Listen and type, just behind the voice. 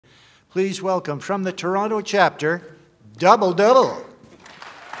Please welcome from the Toronto chapter, DoubleDouble.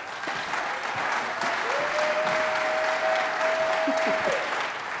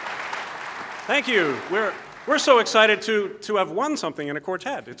 Thank you. We're so excited to have won something in a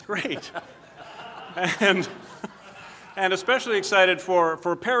quartet. It's great. And especially excited for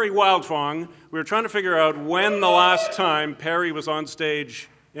Perry Wildfong. We were trying to figure out when the last time Perry was on stage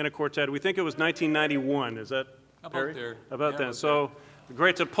in a quartet. We think it was 1991. Is that Perry? About there. About yeah, then. about So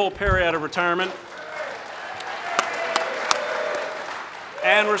great to pull Perry out of retirement.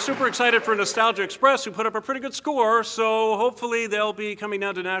 And we're super excited for Nostalgia Express, who put up a pretty good score, so hopefully they'll be coming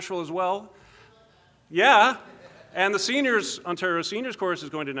down to Nashville as well. Yeah, and the seniors, Ontario Seniors Chorus is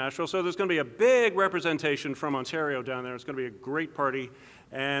going to Nashville, so there's going to be a big representation from Ontario down there. It's going to be a great party.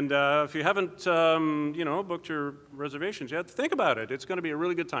 And if you haven't, booked your reservations yet, think about it. It's going to be a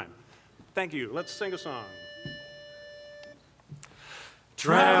really good time. Thank you. Let's sing a song.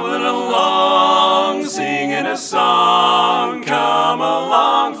 Traveling along, singing a song, come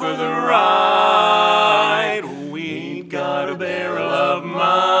along for the ride. We ain't got a barrel of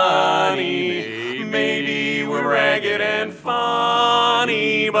money, maybe we're ragged and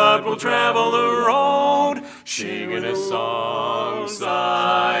funny, but we'll travel the road, singing a song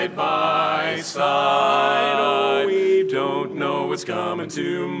side by side. Oh, we don't know what's coming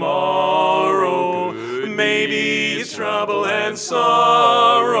tomorrow. Maybe it's trouble and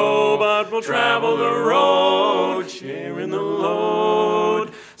sorrow, but we'll travel the road, sharing the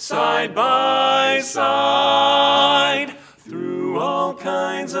load, side by side, through all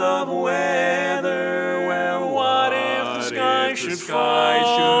kinds of weather. Well, what if the sky should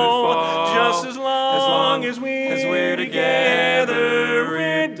fall? Just as long as we're together,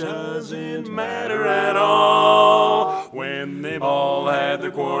 it doesn't matter at all. When they've all had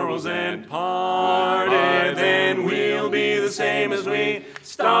their quarrels and parted, then we'll be the same as we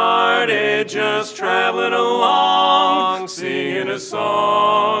started, just traveling along, singing a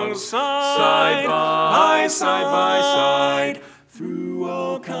song, side by side, through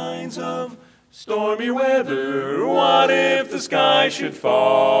all kinds of stormy weather. What if the sky should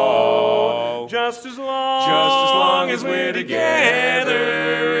fall? Just as long as we're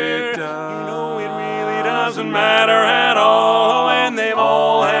together, it really doesn't matter at all. When they've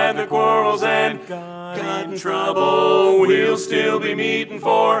all had their quarrels and got in trouble, we'll still be meeting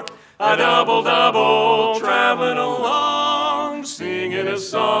for a double-double, traveling along, singing a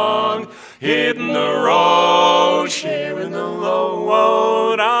song, hitting the road, sharing the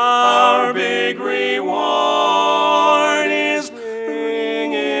load. Our big reward is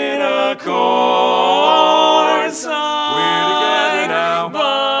ringing a chord side. We're together now,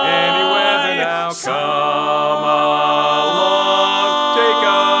 any weather now. Come along, take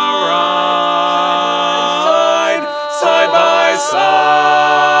a ride, side by side.